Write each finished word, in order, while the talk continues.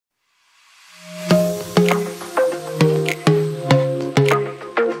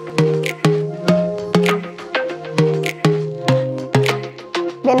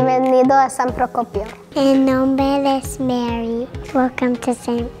San Procopio. Mi nombre es Mary. Welcome to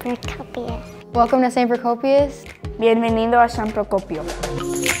St. Procopius. Welcome to St. Procopius. Bienvenido a San Procopio.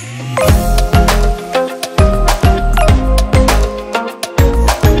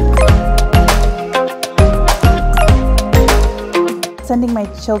 Sending my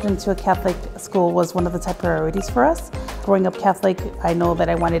children to a Catholic school was one of the top priorities for us. Growing up Catholic, I know that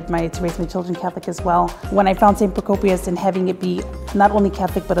I wanted to raise my children Catholic as well. When I found St. Procopius and having it be not only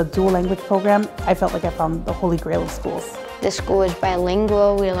Catholic but a dual language program, I felt like I found the holy grail of schools. The school is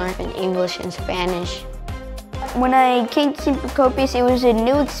bilingual. We learn in English and Spanish. When I came to St. Procopius, it was a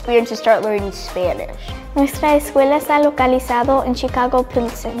new experience to start learning Spanish. Nuestra escuela está localizado en Chicago,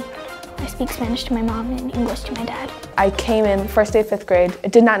 Pilsen. I speak Spanish to my mom and English to my dad. I came in first day, 5th grade. I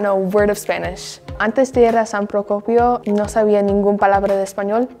did not know a word of Spanish. Antes de ir a San Procopio, no sabía ninguna palabra de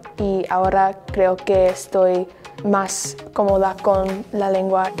español y ahora creo que estoy más cómoda con la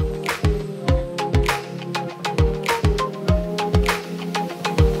lengua.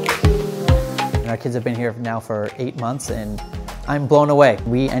 Our kids have been here now for 8 months and I'm blown away.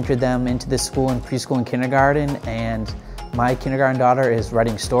 We entered them into this school in preschool and kindergarten, and my kindergarten daughter is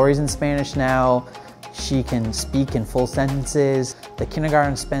writing stories in Spanish now. She can speak in full sentences. The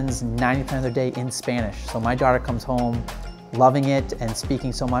kindergarten spends 90% of their day in Spanish. So my daughter comes home loving it and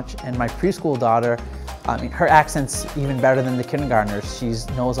speaking so much. And my preschool daughter, her accent's even better than the kindergartners. She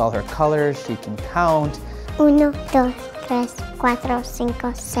knows all her colors, she can count. 1, 2, 3, 4, 5, 6,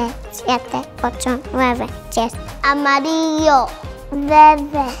 7, 8, 9, 10. Amarillo.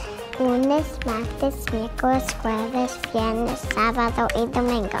 Verde. Lunes, martes, miércoles, jueves, viernes, sábado y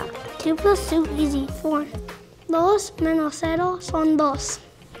domingo. 2 plus 2 easy, 4. 2 menos 0 son 2.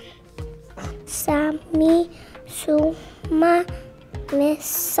 Sami, suma,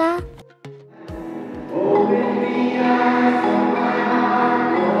 mesa.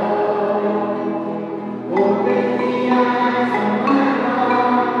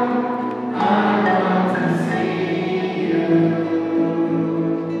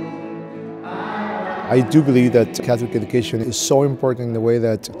 I do believe that Catholic education is so important in the way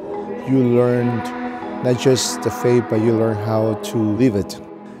that you learn not just the faith, but you learn how to live it.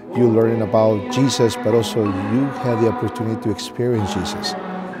 You learn about Jesus, but also you have the opportunity to experience Jesus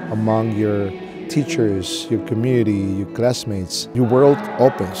among your teachers, your community, your classmates. Your world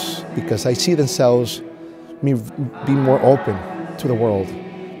opens because I see themselves be more open to the world,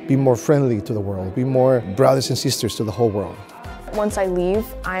 be more friendly to the world, be more brothers and sisters to the whole world. Once I leave,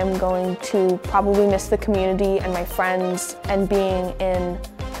 I'm going to probably miss the community and my friends and being in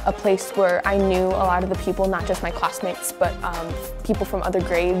a place where I knew a lot of the people, not just my classmates, but people from other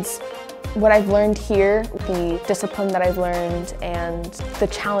grades. What I've learned here, the discipline that I've learned and the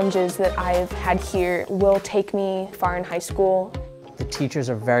challenges that I've had here will take me far in high school. The teachers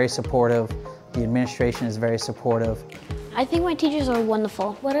are very supportive. The administration is very supportive. I think my teachers are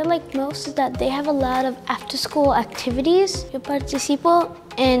wonderful. What I like most is that they have a lot of after-school activities. Yo participo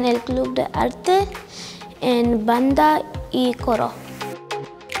en el club de arte, en banda y coro.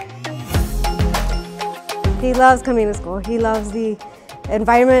 He loves coming to school. He loves the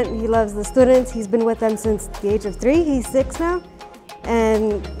environment. He loves the students. He's been with them since the age of 3. He's 6 now,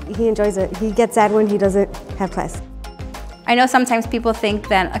 and he enjoys it. He gets sad when he doesn't have class. I know sometimes people think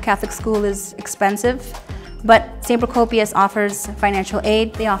that a Catholic school is expensive, but St. Procopius offers financial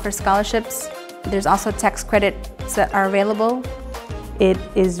aid, they offer scholarships. There's also tax credits that are available. It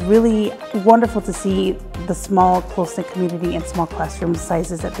is really wonderful to see the small, close-knit community and small classroom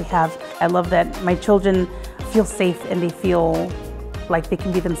sizes that they have. I love that my children feel safe and they feel like they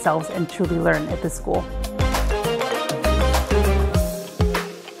can be themselves and truly learn at this school.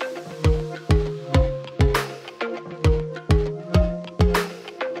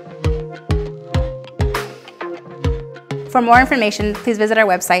 For more information, please visit our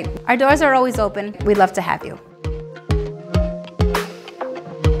website. Our doors are always open. We'd love to have you.